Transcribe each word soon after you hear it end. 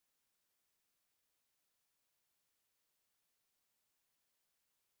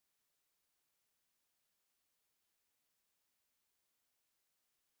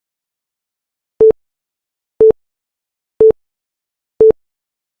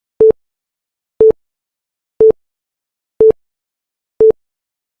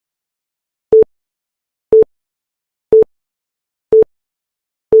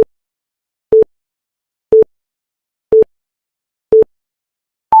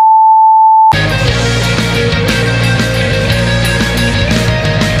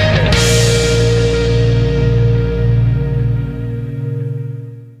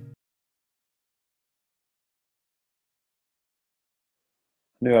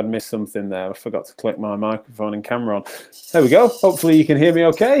Knew I'd missed something there. I forgot to click my microphone and camera on. There we go. Hopefully you can hear me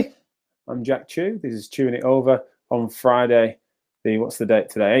okay. I'm Jack Chew. This is Chewing It Over on Friday. What's the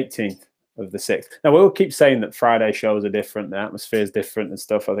date today? 18th of the 6th. Now, we'll keep saying that Friday shows are different. The atmosphere is different and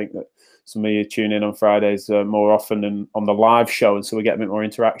stuff. I think that some of you tune in on Fridays more often than on the live show, and so we get a bit more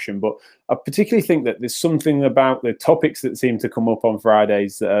interaction. But I particularly think that there's something about the topics that seem to come up on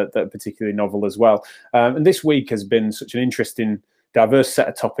Fridays that are particularly novel as well. And this week has been such an interesting, diverse set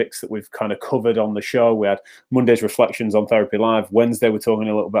of topics that we've kind of covered on the show. We had Monday's reflections on Therapy Live. Wednesday, we're talking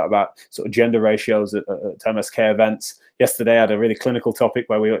a little bit about sort of gender ratios at MSK events. Yesterday, I had a really clinical topic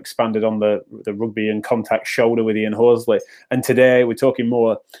where we expanded on the rugby and contact shoulder with Ian Horsley. And today, we're talking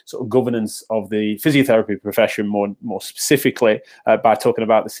more sort of governance of the physiotherapy profession, more specifically by talking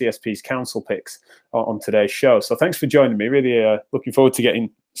about the CSP's council picks on today's show. So thanks for joining me. Really looking forward to getting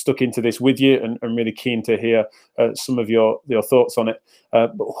stuck into this with you, and I'm really keen to hear some of your thoughts on it.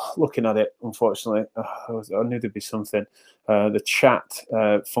 But looking at it, unfortunately, I knew there'd be something. The chat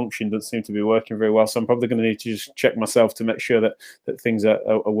function doesn't seem to be working very well, so I'm probably going to need to just check myself to make sure that things are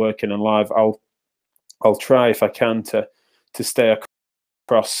working and live. I'll try if I can to stay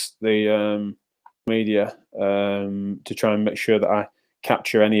across the media to try and make sure that I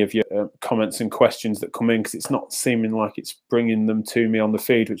capture any of your comments and questions that come in, because it's not seeming like it's bringing them to me on the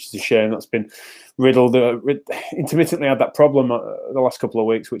feed, which is a shame. That's been riddled. Intermittently had that problem the last couple of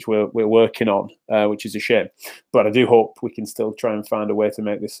weeks, which we're working on, which is a shame. But I do hope we can still try and find a way to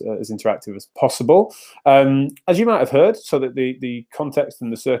make this as interactive as possible. As you might have heard, so that the context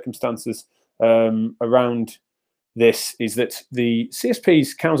and the circumstances around this is that the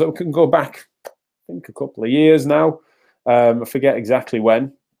CSP's council can go back, I think, a couple of years now. I forget exactly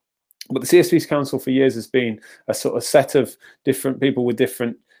when, but the CSP's council for years has been a sort of set of different people with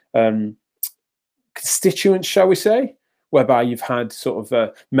different constituents, shall we say, whereby you've had sort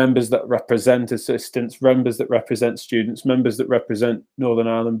of members that represent assistants, members that represent students, members that represent Northern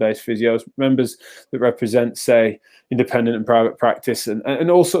Ireland-based physios, members that represent, say, independent and private practice,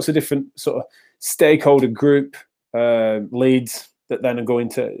 and all sorts of different sort of stakeholder group leads that then are going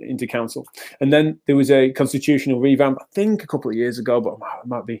into council. And then there was a constitutional revamp, I think a couple of years ago, but I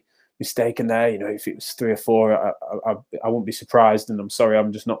might be mistaken there. You know, if it was 3 or 4, I wouldn't be surprised, and I'm sorry,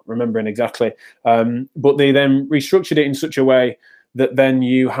 I'm just not remembering exactly. But they then restructured it in such a way that then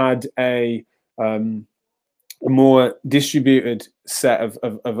you had a more distributed set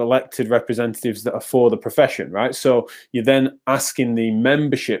of elected representatives that are for the profession, right? So you're then asking the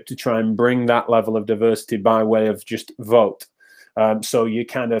membership to try and bring that level of diversity by way of just vote. So you're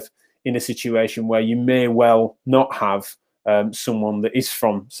kind of in a situation where you may well not have someone that is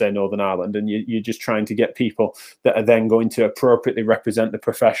from, say, Northern Ireland, and you're just trying to get people that are then going to appropriately represent the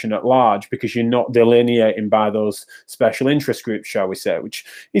profession at large, because you're not delineating by those special interest groups, shall we say, which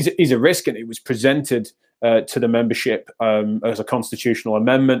is a risk. And it was presented to the membership as a constitutional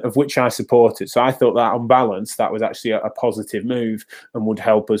amendment, of which I supported. So I thought that on balance, that was actually a positive move and would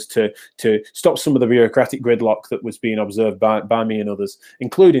help us to stop some of the bureaucratic gridlock that was being observed by me and others,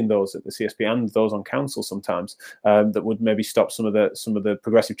 including those at the CSP and those on council sometimes, that would maybe stop some of the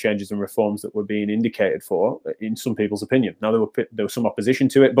progressive changes and reforms that were being indicated for, in some people's opinion. Now, there was some opposition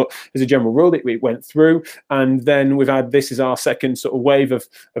to it, but as a general rule, it went through. And then we've had, this is our second sort of wave of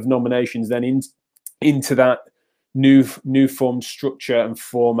nominations then into that new formed structure and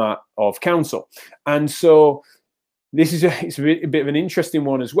format of council. And so this is it's a bit of an interesting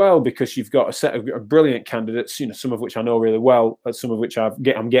one as well, because you've got a set of brilliant candidates, you know, some of which I know really well, some of which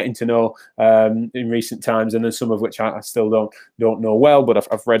I'm getting to know in recent times, and then some of which I still don't know well,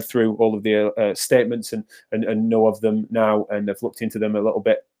 but I've read through all of the statements and know of them now, and I've looked into them a little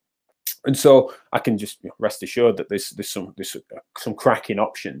bit. And so I can just rest assured that there's some cracking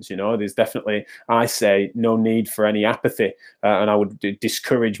options. You know, there's definitely, I say, no need for any apathy, and I would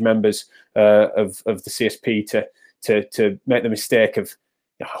discourage members of the CSP to make the mistake of,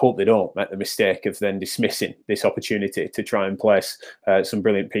 I hope they don't make the mistake of then dismissing this opportunity to try and place some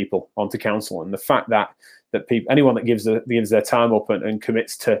brilliant people onto council. And the fact that people, anyone that gives their time up and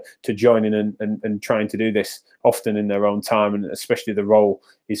commits to joining and trying to do this often in their own time, and especially the role,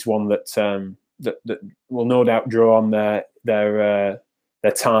 is one that will no doubt draw on their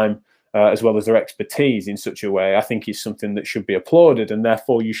time as well as their expertise in such a way, I think is something that should be applauded, and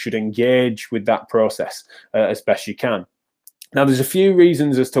therefore you should engage with that process as best you can. Now, there's a few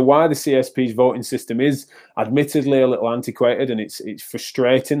reasons as to why the CSP's voting system is admittedly a little antiquated, and it's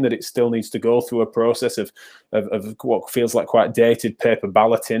frustrating that it still needs to go through a process of what feels like quite dated paper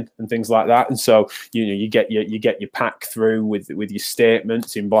balloting and things like that. And so you get your pack through with your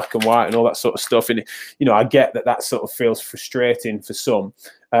statements in black and white and all that sort of stuff. And I get that sort of feels frustrating for some.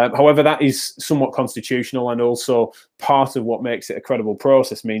 However, that is somewhat constitutional, and also part of what makes it a credible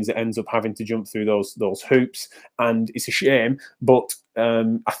process means it ends up having to jump through those hoops, and it's a shame. But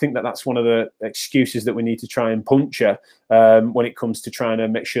I think that's one of the excuses that we need to try and puncture when it comes to trying to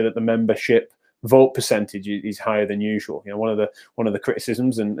make sure that the membership vote percentage is higher than usual. One of the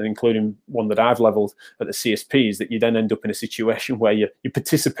criticisms, and including one that I've leveled at the CSP, is that you then end up in a situation where your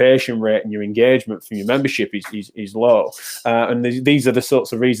participation rate and your engagement from your membership is low, and these are the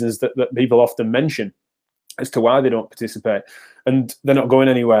sorts of reasons that people often mention as to why they don't participate, and they're not going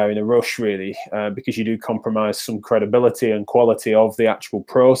anywhere in a rush, really, because you do compromise some credibility and quality of the actual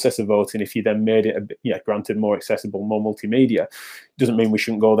process of voting if you then made it granted more accessible, more multimedia. Doesn't mean we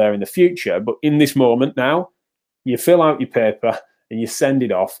shouldn't go there in the future, but in this moment now, you fill out your paper and you send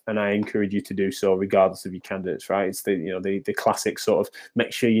it off, and I encourage you to do so regardless of your candidates, right? It's the classic sort of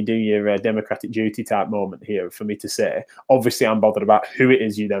make sure you do your democratic duty type moment here for me to say. Obviously, I'm bothered about who it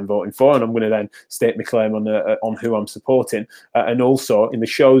is you're then voting for, and I'm going to then state my claim on who I'm supporting. And also in the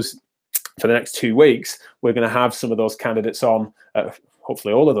shows for the next 2 weeks, we're going to have some of those candidates on.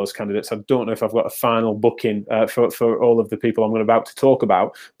 Hopefully all of those candidates. I don't know if I've got a final booking for all of the people I'm about to talk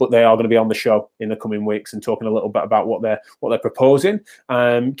about, but they are going to be on the show in the coming weeks and talking a little bit about what they're proposing.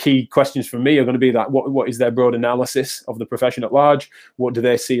 Key questions from me are going to be that what is their broad analysis of the profession at large? What do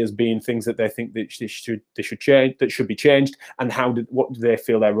they see as being things that they think that should change, that should be changed, and what do they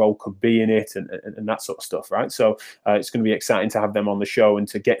feel their role could be in it, and that sort of stuff, right? So it's going to be exciting to have them on the show and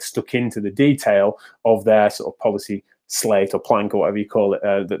to get stuck into the detail of their sort of policy slate or plank or whatever you call it,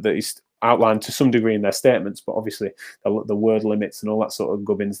 that is outlined to some degree in their statements, but obviously the word limits and all that sort of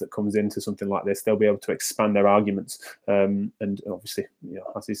gubbins that comes into something like this, they'll be able to expand their arguments, and obviously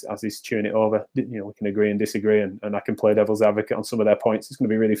as he's chewing it over, we can agree and disagree, and I can play devil's advocate on some of their points. It's going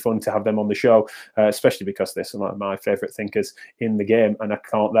to be really fun to have them on the show, especially because they're some of my favorite thinkers in the game, and I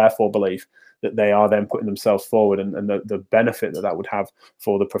can't therefore believe that they are then putting themselves forward, and the benefit that would have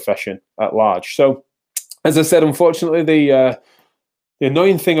for the profession at large. So, as I said, unfortunately, the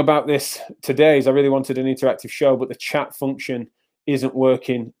annoying thing about this today is I really wanted an interactive show, but the chat function isn't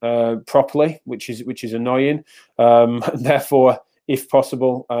working properly, which is annoying. Therefore, if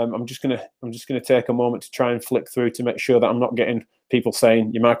possible, I'm just gonna take a moment to try and flick through to make sure that I'm not getting people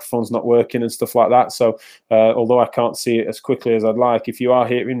saying your microphone's not working and stuff like that. So although I can't see it as quickly as I'd like, if you are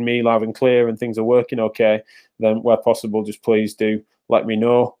hearing me loud and clear and things are working okay, then where possible, just please do let me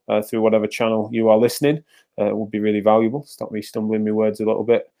know through whatever channel you are listening. It would be really valuable. Stop me stumbling my words a little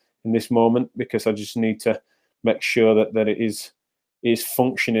bit in this moment, because I just need to make sure that it is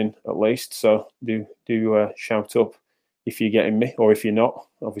functioning at least. So do shout up if you're getting me, or if you're not.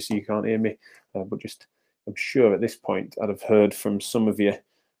 Obviously you can't hear me, but just I'm sure at this point I'd have heard from some of you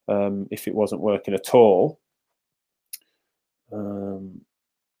if it wasn't working at all.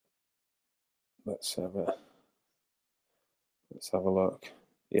 Let's have a look.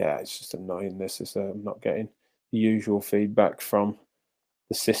 Yeah, it's just annoying. This is I'm not getting the usual feedback from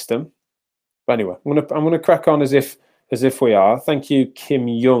the system. But anyway, I'm gonna crack on as if we are. Thank you, Kim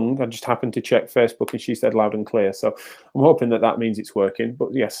Young. I just happened to check Facebook and she said loud and clear. So I'm hoping that means it's working.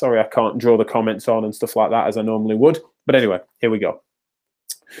 But yeah, sorry I can't draw the comments on and stuff like that as I normally would. But anyway, here we go.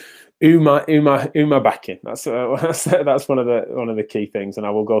 Uma backing. That's one of the key things, and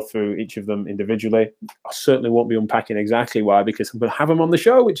I will go through each of them individually. I certainly won't be unpacking exactly why, because I'm going to have them on the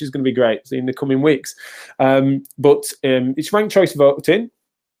show, which is going to be great in the coming weeks. But it's ranked choice voting,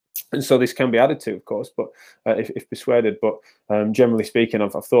 and so this can be added to, of course, but if persuaded. But generally speaking,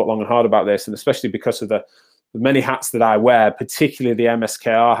 I've thought long and hard about this, and especially because of the many hats that I wear, particularly the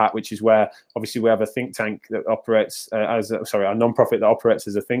MSKR hat, which is where obviously we have a think tank that operates a non-profit that operates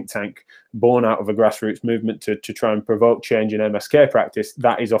as a think tank born out of a grassroots movement to try and provoke change in MSK practice.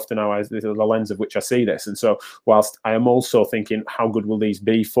 That is often how the lens of which I see this. And so whilst I am also thinking, how good will these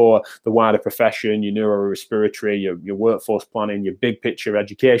be for the wider profession, your neuro-respiratory, your workforce planning, your big picture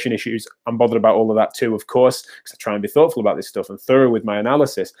education issues, I'm bothered about all of that too, of course, because I try and be thoughtful about this stuff and thorough with my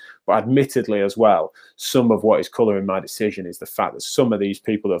analysis. But admittedly as well, some of what is colouring my decision is the fact that some of these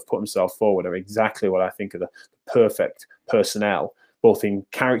people that have put themselves forward are exactly what I think are the perfect personnel, both in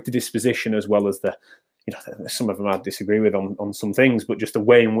character disposition as well as the you know, some of them I disagree with on some things, but just the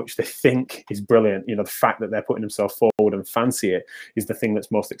way in which they think is brilliant. You know, the fact that they're putting themselves forward and fancy it is the thing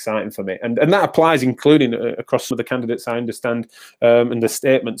that's most exciting for me. And that applies including across some of the candidates I understand, and the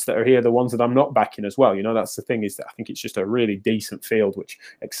statements that are here, the ones that I'm not backing as well. You know, that's the thing, is that I think it's just a really decent field, which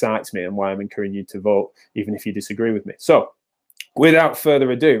excites me and why I'm encouraging you to vote, even if you disagree with me. So without further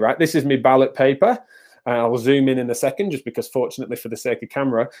ado, right, this is my ballot paper. I'll zoom in a second, just because fortunately for the sake of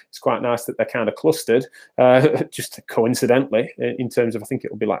camera, it's quite nice that they're kind of clustered, just coincidentally, in terms of, I think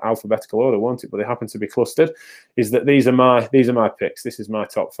it'll be like alphabetical order, won't it? But they happen to be clustered. Is that these are my picks. This is my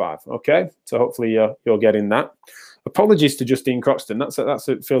top 5. Okay, so hopefully you're getting that. Apologies to Justine Croxton.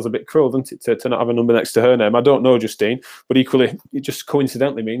 It feels a bit cruel, doesn't it, to not have a number next to her name. I don't know Justine, but equally, it just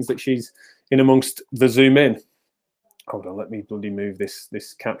coincidentally means that she's in amongst the zoom in. Hold on, let me bloody move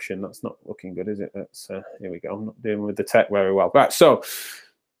this caption. That's not looking good, is it? That's here we go. I'm not dealing with the tech very well. Right, so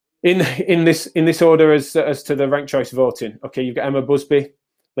in this order as to the ranked choice voting. Okay, you've got Emma Busby,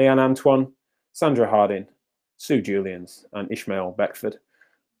 Leanne Antoine, Sandra Harding, Sue Julians, and Ishmael Beckford.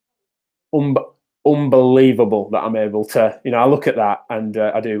 Unbelievable that I'm able to, you know, I look at that and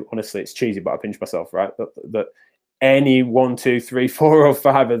I do, honestly, it's cheesy, but I pinch myself, right? That any 1, 2, 3, 4, or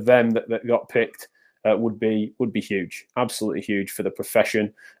 5 of them that got picked would be huge, absolutely huge for the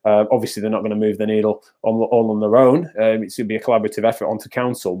profession. Obviously, they're not going to move the needle all on their own. It should be a collaborative effort onto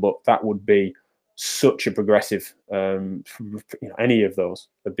council, but that would be such a progressive. You know, any of those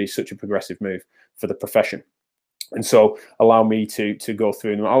would be such a progressive move for the profession. And so, allow me to go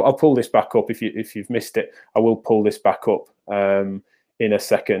through them. I'll pull this back up if you've missed it. I will pull this back up in a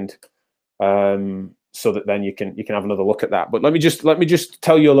second. So that then you can have another look at that. But let me just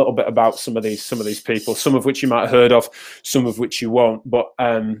tell you a little bit about some of these people, some of which you might have heard of, some of which you won't. But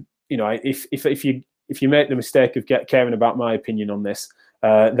you know, if you make the mistake of caring about my opinion on this,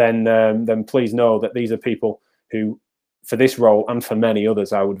 then please know that these are people who, for this role and for many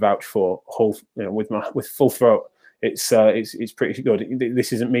others, I would vouch for with full throat. It's pretty good.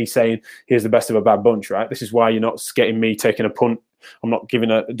 This isn't me saying here's the best of a bad bunch, right? This is why you're not getting me taking a punt. I'm not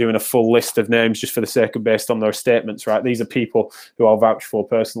doing a full list of names just for the sake of based on their statements, right? These are people who I'll vouch for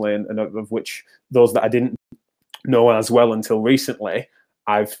personally, and of which those that I didn't know as well until recently,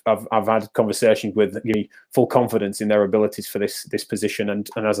 I've had conversations with that give me full confidence in their abilities for this position, and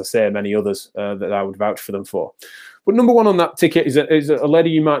as I say, many others that I would vouch for them for. But number 1 on that ticket is a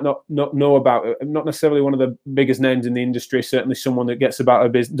lady you might not know about, not necessarily one of the biggest names in the industry, certainly someone that goes about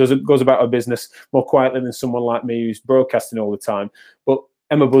her business more quietly than someone like me who's broadcasting all the time. But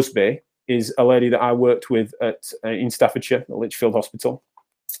Emma Busby is a lady that I worked with in Staffordshire at Lichfield Hospital.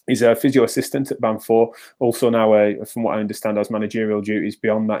 He's a physio assistant at Band 4. Also now, from what I understand, has managerial duties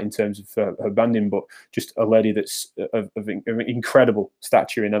beyond that in terms of her banding, but just a lady that's of incredible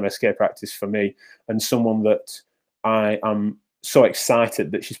stature in MSK practice for me, and someone that I am so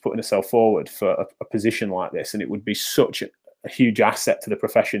excited that she's putting herself forward for a position like this, and it would be such a huge asset to the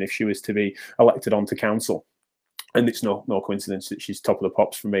profession if she was to be elected onto council. And it's no coincidence that she's top of the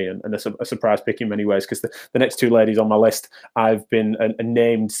pops for me, and a surprise pick in many ways, because the next 2 ladies on my list, I've been a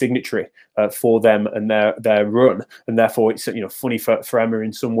named signatory for them and their run, and therefore it's, you know, funny for Emma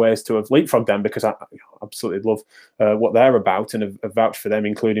in some ways to have leapfrogged them, because I absolutely love what they're about and have vouched for them,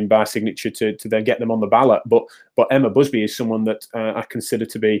 including by signature to then get them on the ballot. But Emma Busby is someone that I consider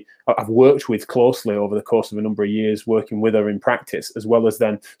to be, I've worked with closely over the course of a number of years, working with her in practice, as well as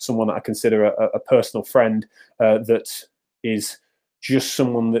then someone that I consider a personal friend. That is just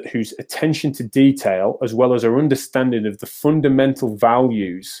someone whose attention to detail, as well as her understanding of the fundamental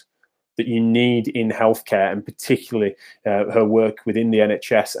values that you need in healthcare, and particularly her work within the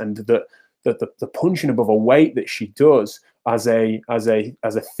NHS, and the punching above a weight that she does as a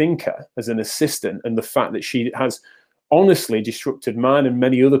thinker, as an assistant, and the fact that she has honestly disrupted mine and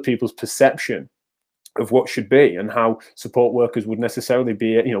many other people's perception of what should be, and how support workers would necessarily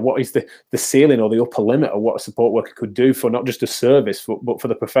be, you know, what is the ceiling or the upper limit of what a support worker could do for not just a service, but for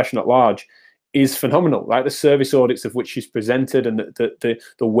the profession at large, is phenomenal. Like the service audits of which she's presented, and the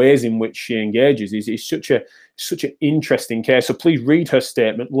ways in which she engages is such an interesting case. So please read her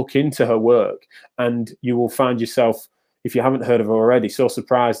statement, look into her work, and you will find yourself, if you haven't heard of her already, so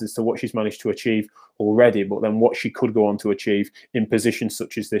surprised as to what she's managed to achieve already, but then what she could go on to achieve in positions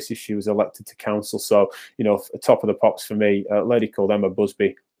such as this if she was elected to council. So, you know, top of the pops for me, a lady called Emma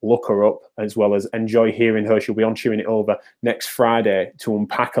Busby. Look her up, as well as enjoy hearing her. She'll be on Chewing It Over next Friday to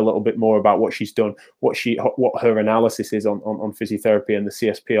unpack a little bit more about what she's done, what her analysis is on physiotherapy and the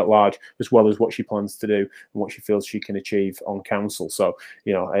CSP at large, as well as what she plans to do and what she feels she can achieve on council. So,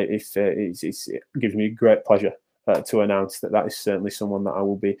 you know, it gives me great pleasure to announce that that is certainly someone that I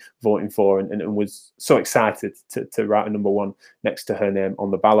will be voting for, and was so excited to write a number 1 next to her name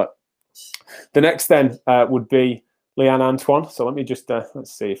on the ballot. The next then would be Leanne Antoine. So let me just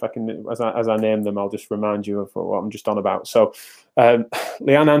let's see if I can, as I name them, I'll just remind you of what I'm just on about. So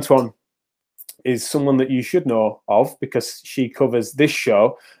Leanne Antoine is someone that you should know of because she covers this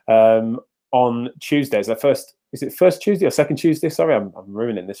show on Tuesdays. Is it first Tuesday or second Tuesday? Sorry, I'm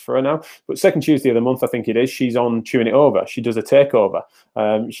ruining this for her now. But second Tuesday of the month, I think it is. She's on Chewing It Over. She does a takeover.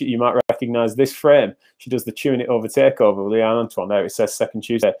 You might recognise this frame. She does the Chewing It Over takeover with Leanne Antoine. There it says second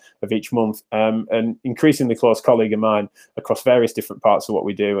Tuesday of each month. An increasingly close colleague of mine across various different parts of what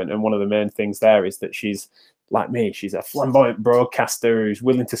we do. And one of the main things there is that she's, like me, she's a flamboyant broadcaster who's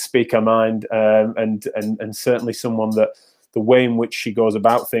willing to speak her mind, and certainly someone that the way in which she goes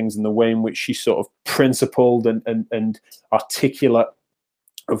about things and the way in which she's sort of principled and articulate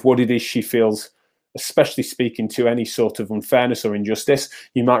of what it is she feels, especially speaking to any sort of unfairness or injustice.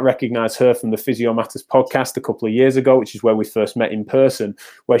 You might recognize her from the Physio Matters podcast a couple of years ago, which is where we first met in person,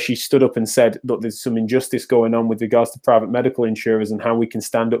 where she stood up and said, look, there's some injustice going on with regards to private medical insurers and how we can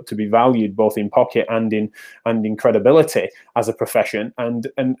stand up to be valued both in pocket and in credibility as a profession. And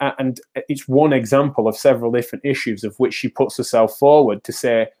it's one example of several different issues of which she puts herself forward to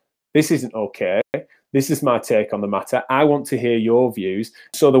say, this isn't okay. This is my take on the matter. I want to hear your views.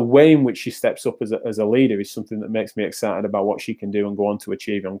 So the way in which she steps up as a leader is something that makes me excited about what she can do and go on to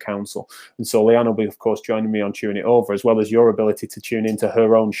achieve on council. And so Leanne will be, of course, joining me on Chewing It Over, as well as your ability to tune into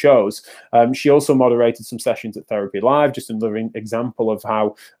her own shows. She also moderated some sessions at Therapy Live, just another example of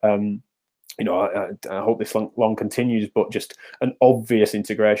how you know, I hope this long continues, but just an obvious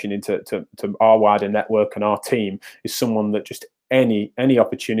integration into our wider network and our team is someone that just any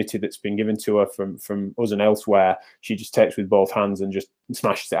opportunity that's been given to her from us and elsewhere, she just takes with both hands and just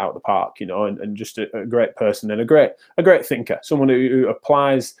smashes it out of the park, you know, and just a great person and a great thinker, someone who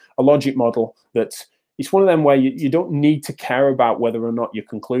applies a logic model that's, it's one of them where you don't need to care about whether or not your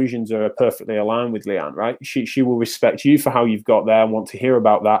conclusions are perfectly aligned with Leanne, right? She will respect you for how you've got there and want to hear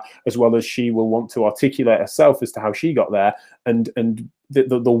about that, as well as she will want to articulate herself as to how she got there. And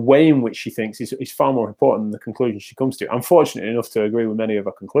the way in which she thinks is far more important than the conclusion she comes to. I'm fortunate enough to agree with many of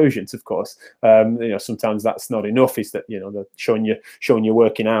her conclusions, of course. You know, sometimes that's not enough, is that, you know, the showing you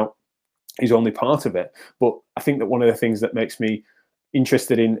working out is only part of it. But I think that one of the things that makes me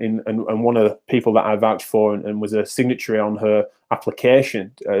interested in and one of the people that I vouched for and was a signatory on her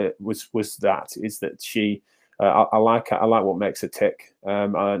application was that she I like what makes her tick,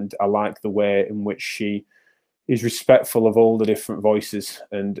 and I like the way in which she is respectful of all the different voices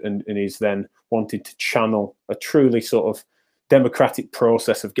and is then wanting to channel a truly sort of democratic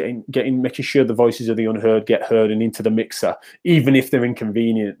process of making sure the voices of the unheard get heard and into the mixer, even if they're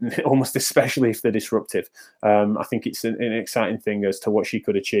inconvenient, almost especially if they're disruptive. I think it's an exciting thing as to what she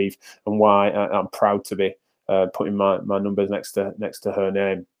could achieve, and why I'm proud to be putting my numbers next to her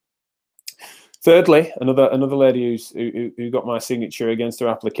name. Thirdly, another lady who got my signature against her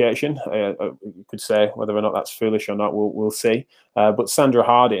application. You could say whether or not that's foolish or not, we'll see. But Sandra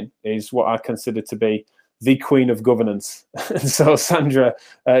Harding is what I consider to be the queen of governance. So Sandra,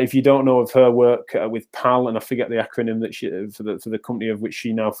 if you don't know of her work with PAL, and I forget the acronym that she for the company of which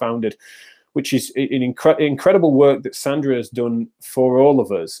she now founded, which is an incredible work that Sandra has done for all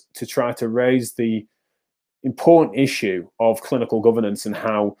of us to try to raise the important issue of clinical governance and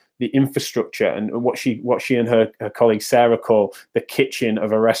how the infrastructure and what she and her colleague Sarah call the kitchen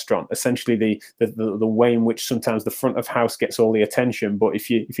of a restaurant, essentially the way in which sometimes the front of house gets all the attention, but if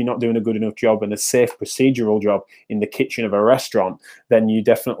you're not doing a good enough job and a safe procedural job in the kitchen of a restaurant, then you're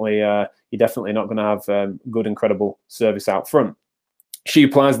definitely not going to have good and credible service out front. She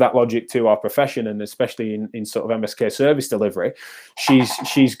applies that logic to our profession, and especially in sort of MSK service delivery.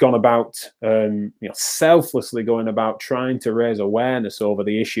 She's gone about selflessly going about trying to raise awareness over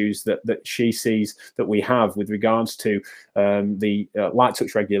the issues that she sees that we have with regards to the light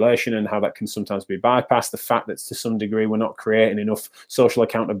touch regulation and how that can sometimes be bypassed. The fact that to some degree we're not creating enough social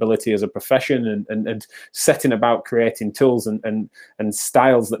accountability as a profession, and setting about creating tools and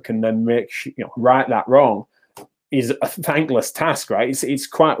styles that can then make right that wrong is a thankless task, right? It's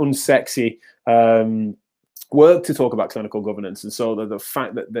quite unsexy work to talk about clinical governance, and so the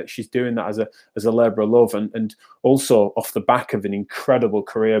fact that she's doing that as a labour of love, and also off the back of an incredible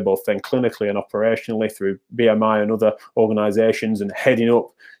career, both then clinically and operationally through BMI and other organisations, and heading up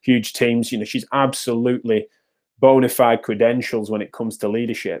huge teams. She's absolutely bona fide credentials when it comes to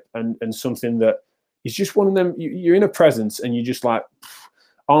leadership, and something that is just one of them. You're in a presence, and you're just like,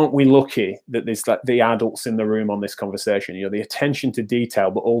 aren't we lucky that there's like the adults in the room on this conversation? You know, the attention to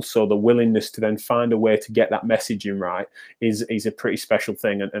detail, but also the willingness to then find a way to get that messaging right is a pretty special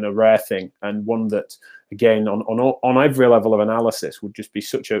thing and a rare thing, and one that, again, on every level of analysis would just be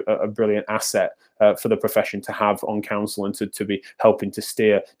such a brilliant asset for the profession to have on council, and to be helping to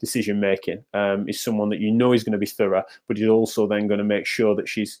steer decision making. Is someone that you know is going to be thorough, but is also then going to make sure that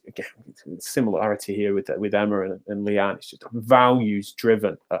she's, again, similarity here with Emma and Leanne. It's just values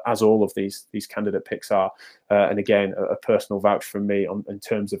driven, as all of these candidate picks are. And again, a personal vouch from me in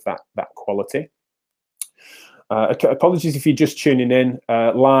terms of that quality. Apologies if you're just tuning in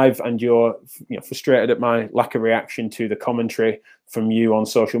live and you're frustrated at my lack of reaction to the commentary from you on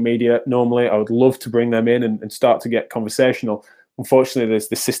social media. Normally, I would love to bring them in and start to get conversational. Unfortunately,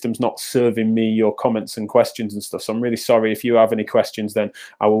 the system's not serving me your comments and questions and stuff. So I'm really sorry. If you have any questions, then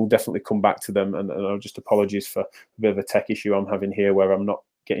I will definitely come back to them. And I'll just apologies for a bit of a tech issue I'm having here, where I'm not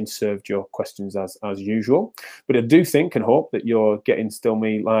getting served your questions as usual. But I do think and hope that you're getting still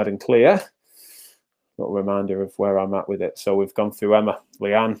me loud and clear. Little reminder of where I'm at with it. So we've gone through Emma,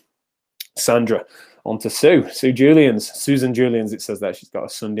 Leanne, Sandra, on to Sue. Susan Julians, it says that. She's got a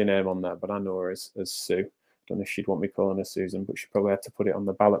Sunday name on there, but I know her as Sue. Don't know if she'd want me calling her Susan, but she probably had to put it on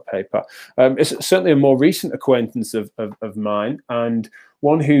the ballot paper. It's certainly a more recent acquaintance of mine, and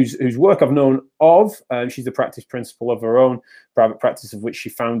one whose work I've known of. She's the practice principal of her own private practice, of which she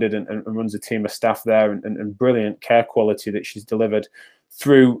founded and runs a team of staff there, and brilliant care quality that she's delivered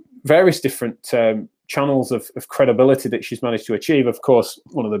through various different channels of credibility that she's managed to achieve. Of course,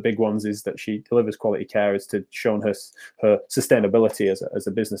 one of the big ones is that she delivers quality care as to shown her sustainability as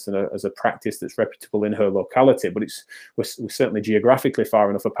a business and as a practice that's reputable in her locality. But we're certainly geographically far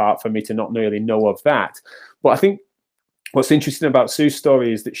enough apart for me to not really know of that. But I think what's interesting about Sue's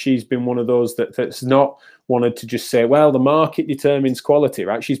story is that she's been one of those that's not wanted to just say, well, the market determines quality,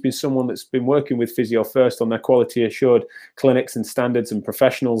 right? She's been someone that's been working with Physio First on their quality assured clinics and standards and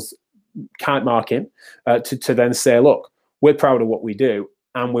professionals can't marking to then say, look, we're proud of what we do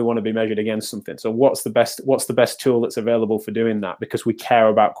and we want to be measured against something. So what's the best tool that's available for doing that? Because we care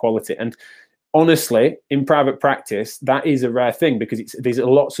about quality. And honestly, in private practice, that is a rare thing, because there's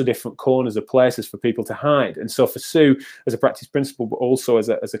lots of different corners of places for people to hide. And so for Sue, as a practice principal, but also as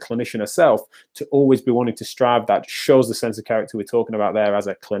a clinician herself, to always be wanting to strive, that shows the sense of character we're talking about there as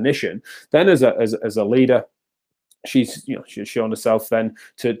a clinician. Then as a leader, she's shown herself then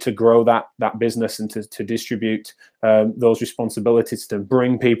to grow that business and to distribute those responsibilities, to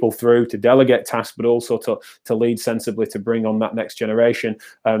bring people through, to delegate tasks, but also to lead sensibly, to bring on that next generation.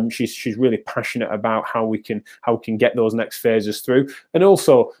 She's really passionate about how we can get those next phases through, and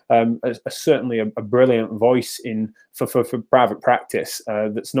also certainly a brilliant voice for private practice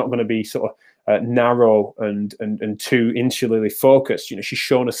that's not going to be sort of narrow and too insularly focused. She's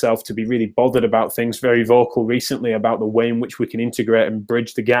shown herself to be really bothered about things, very vocal recently about the way in which we can integrate and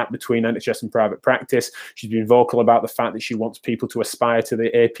bridge the gap between NHS and private practice. She's been vocal about the fact that she wants people to aspire to the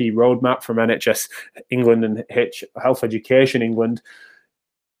AP roadmap from NHS England and Health Education England.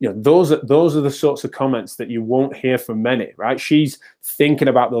 Those are the sorts of comments that you won't hear from many, right? She's thinking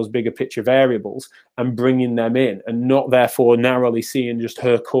about those bigger picture variables and bringing them in, and not therefore narrowly seeing just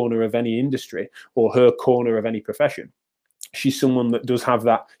her corner of any industry or her corner of any profession. She's someone that does have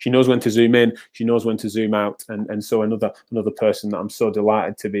that. She knows when to zoom in, she knows when to zoom out, and so another person that I'm so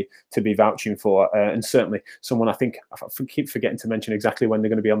delighted to be vouching for, and certainly someone I keep forgetting to mention exactly when they're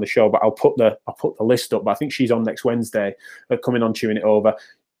going to be on the show, but I'll put the list up. But I think she's on next Wednesday, coming on Chewing It Over.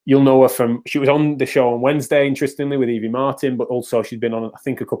 You'll know her she was on the show on Wednesday, interestingly, with Evie Martin, but also she's been on, I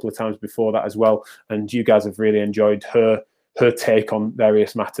think, a couple of times before that as well. And you guys have really enjoyed her take on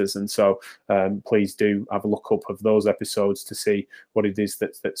various matters. And so please do have a look up of those episodes to see what it is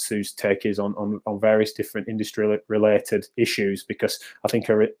that Sue's take is on various different industry-related issues, because I think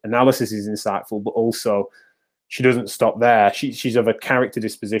her analysis is insightful, but also she doesn't stop there. She's of a character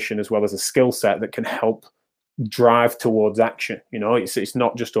disposition as well as a skill set that can help drive towards action. It's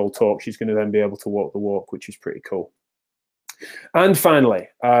not just all talk. She's going to then be able to walk the walk, which is pretty cool. And finally,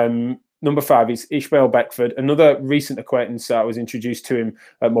 number 5 is Ishmael Beckford, another recent acquaintance. I was introduced to him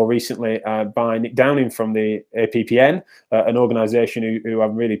more recently by Nick Downing from the APPN, an organisation who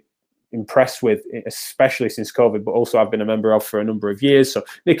I'm really impressed with, especially since COVID, but also I've been a member of for a number of years. So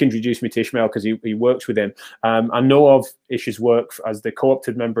Nick introduced me to Ishmael because he works with him. I know of Ish's work as the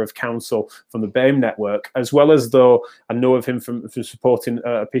co-opted member of council from the BAME network, as well as though I know of him from supporting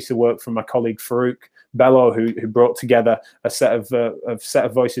a piece of work from my colleague Farouk Bello, who brought together a set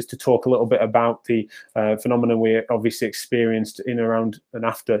of voices to talk a little bit about the phenomenon we obviously experienced in, around, and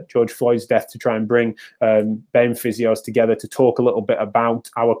after George Floyd's death, to try and bring BAME physios together to talk a little bit about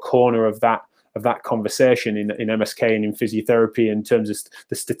our corner of that conversation in MSK and in physiotherapy, in terms of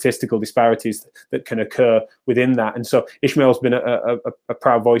the statistical disparities that can occur within that. And so Ishmael's been a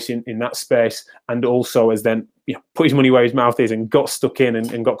proud voice in that space, and also has then, you know, put his money where his mouth is and got stuck in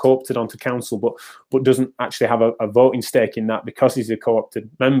and got co-opted onto council, but doesn't actually have a voting stake in that because he's a co-opted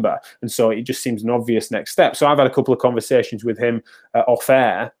member. And so it just seems an obvious next step. So I've had a couple of conversations with him off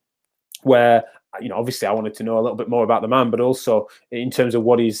air, where, you know, obviously I wanted to know a little bit more about the man, but also in terms of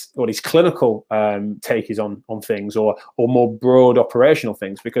what his clinical take is on things, or more broad operational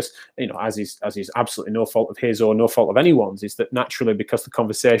things, because, you know, as is absolutely no fault of his or no fault of anyone's, is that naturally, because the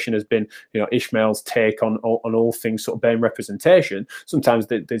conversation has been, you know, Ishmael's take on all things sort of BAME representation, sometimes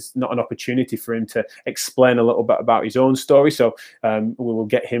there's not an opportunity for him to explain a little bit about his own story. So we will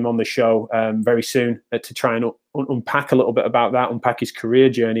get him on the show very soon to try and unpack a little bit about that, unpack his career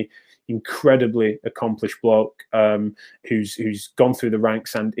journey. Incredibly accomplished bloke who's gone through the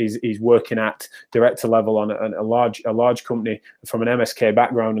ranks and is working at director level on a large company from an MSK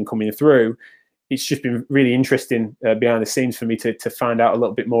background and coming through. It's just been really interesting behind the scenes for me to find out a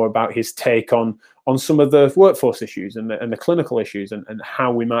little bit more about his take on some of the workforce issues and the clinical issues, and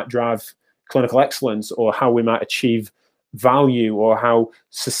how we might drive clinical excellence, or how we might achieve value, or how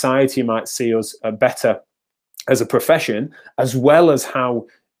society might see us better as a profession, as well as how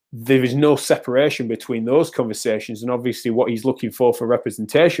there is no separation between those conversations and obviously what he's looking for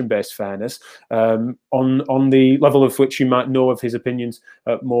representation-based fairness, on the level of which you might know of his opinions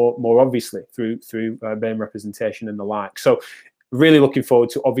more obviously through BAME representation and the like. So really looking forward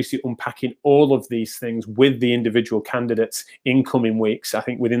to obviously unpacking all of these things with the individual candidates in coming weeks. I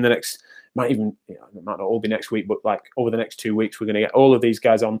think within the next, might not all be next week, but like over the next 2 weeks, we're going to get all of these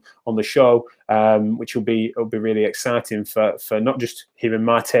guys on the show, which will be really exciting for not just hearing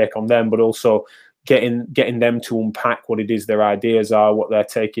my take on them, but also getting them to unpack what it is their ideas are, what their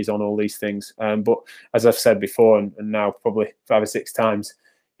take is on all these things. But as I've said before, and now probably 5 or 6 times,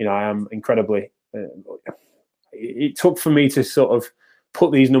 you know, I am incredibly. It took for me to sort of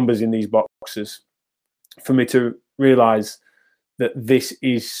put these numbers in these boxes, for me to realise that this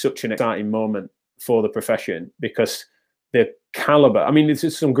is such an exciting moment for the profession, because the caliber, I mean,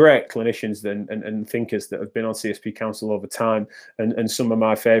 there's some great clinicians and thinkers that have been on CSP Council over time, and some of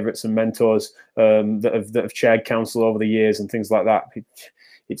my favourites and mentors that have chaired council over the years and things like that.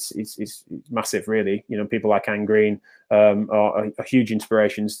 It's massive, really. You know, people like Anne Green are huge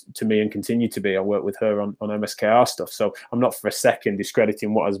inspirations to me and continue to be. I work with her on MSKR stuff, so I'm not for a second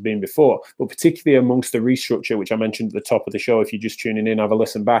discrediting what has been before, but particularly amongst the restructure, which I mentioned at the top of the show. If you're just tuning in, have a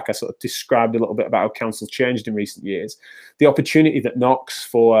listen back. I sort of described a little bit about how council's changed in recent years. The opportunity that knocks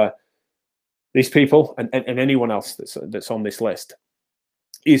for these people and anyone else that's on this list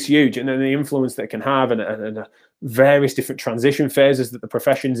is huge, and then the influence that it can have, and various different transition phases that the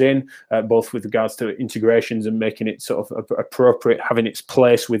profession's in, both with regards to integrations and making it sort of appropriate, having its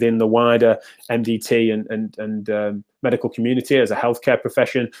place within the wider MDT and medical community as a healthcare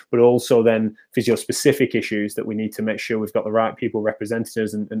profession, but also then physio-specific issues that we need to make sure we've got the right people representing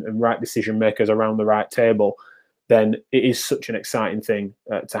us and right decision makers around the right table. Then it is such an exciting thing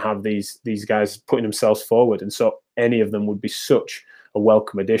to have these guys putting themselves forward, and so any of them would be such a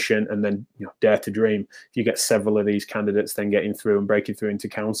welcome addition. And then, you know, dare to dream, if you get several of these candidates then getting through and breaking through into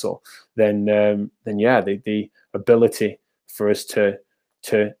council, then yeah, the ability for us to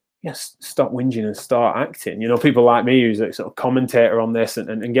stop whinging and start acting. You know, people like me who's a sort of commentator on this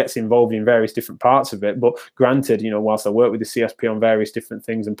and gets involved in various different parts of it. But granted, you know, whilst I work with the CSP on various different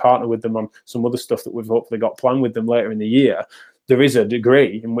things and partner with them on some other stuff that we've hopefully got planned with them later in the year, there is a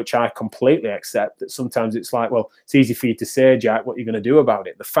degree in which I completely accept that sometimes it's like, well, it's easy for you to say, Jack, what are you going to do about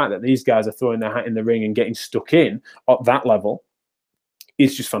it? The fact that these guys are throwing their hat in the ring and getting stuck in at that level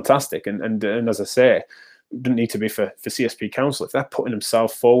is just fantastic. And as I say, it doesn't need to be for CSP Council. If they're putting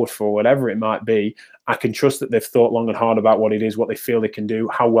themselves forward for whatever it might be, I can trust that they've thought long and hard about what it is, what they feel they can do,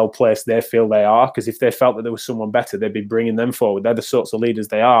 how well placed they feel they are. Because if they felt that there was someone better, they'd be bringing them forward. They're the sorts of leaders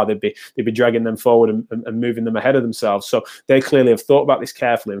they are. They'd be dragging them forward and moving them ahead of themselves. So they clearly have thought about this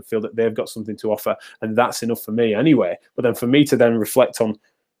carefully and feel that they've got something to offer, and that's enough for me anyway. But then for me to then reflect on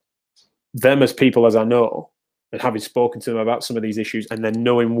them as people as I know, and having spoken to them about some of these issues, and then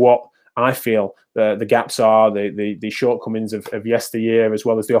knowing what I feel the gaps are, the shortcomings of yesteryear, as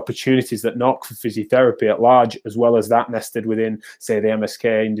well as the opportunities that knock for physiotherapy at large, as well as that nested within, say, the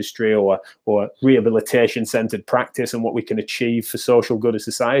MSK industry or rehabilitation-centered practice and what we can achieve for social good of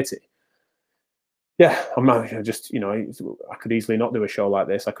society. Yeah, I'm not just, I could easily not do a show like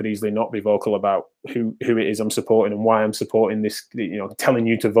this. I could easily not be vocal about who it is I'm supporting and why I'm supporting this, telling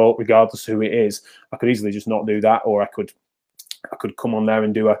you to vote regardless of who it is. I could easily just not do that, or I could come on there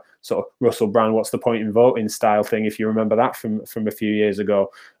and do a sort of Russell Brand, what's the point in voting style thing, if you remember that from a few years ago.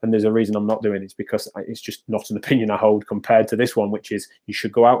 And there's a reason I'm not doing it. It's because it's just not an opinion I hold compared to this one, which is you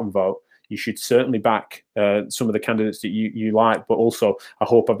should go out and vote. You should certainly back some of the candidates that you like, but also I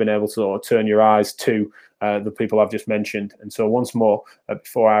hope I've been able to sort of turn your eyes to the people I've just mentioned. And so once more,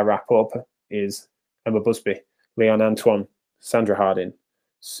 before I wrap up, is Emma Busby, Leon Antoine, Sandra Harding,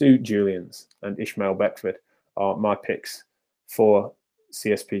 Sue Julians, and Ishmael Beckford are my picks for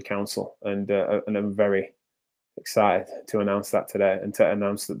CSP Council. And I'm very excited to announce that today, and to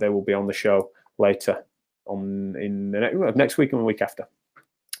announce that they will be on the show later in the next week and the week after.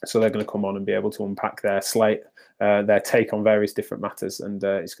 So they're going to come on and be able to unpack their slate, their take on various different matters. And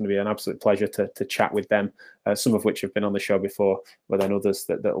it's going to be an absolute pleasure to chat with them, some of which have been on the show before, but then others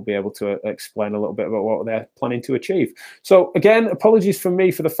that will be able to explain a little bit about what they're planning to achieve. So again, apologies from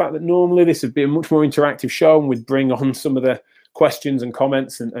me for the fact that normally this would be a much more interactive show and we'd bring on some of the questions and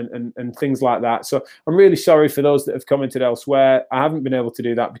comments and things like that. So I'm really sorry for those that have commented elsewhere. I haven't been able to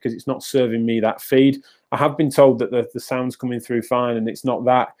do that because it's not serving me that feed. I have been told that the sound's coming through fine, and it's not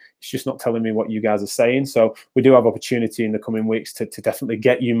that. It's just not telling me what you guys are saying. So we do have opportunity in the coming weeks to definitely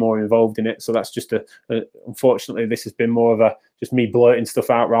get you more involved in it. So that's just unfortunately, this has been more of just me blurting stuff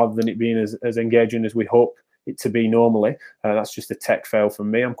out rather than it being as engaging as we hope it to be normally. That's just a tech fail from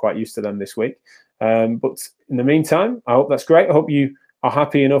me. I'm quite used to them this week. But in the meantime, I hope that's great. I hope you are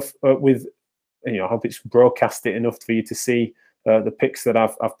happy enough with, I hope it's broadcasted enough for you to see the picks that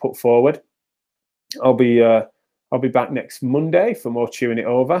I've put forward. I'll be back next Monday for more chewing it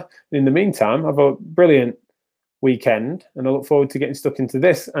over. In the meantime, have a brilliant weekend, and I look forward to getting stuck into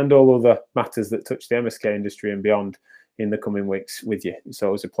this and all other matters that touch the MSK industry and beyond in the coming weeks with you. It's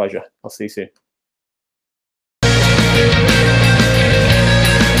always a pleasure. I'll see you soon.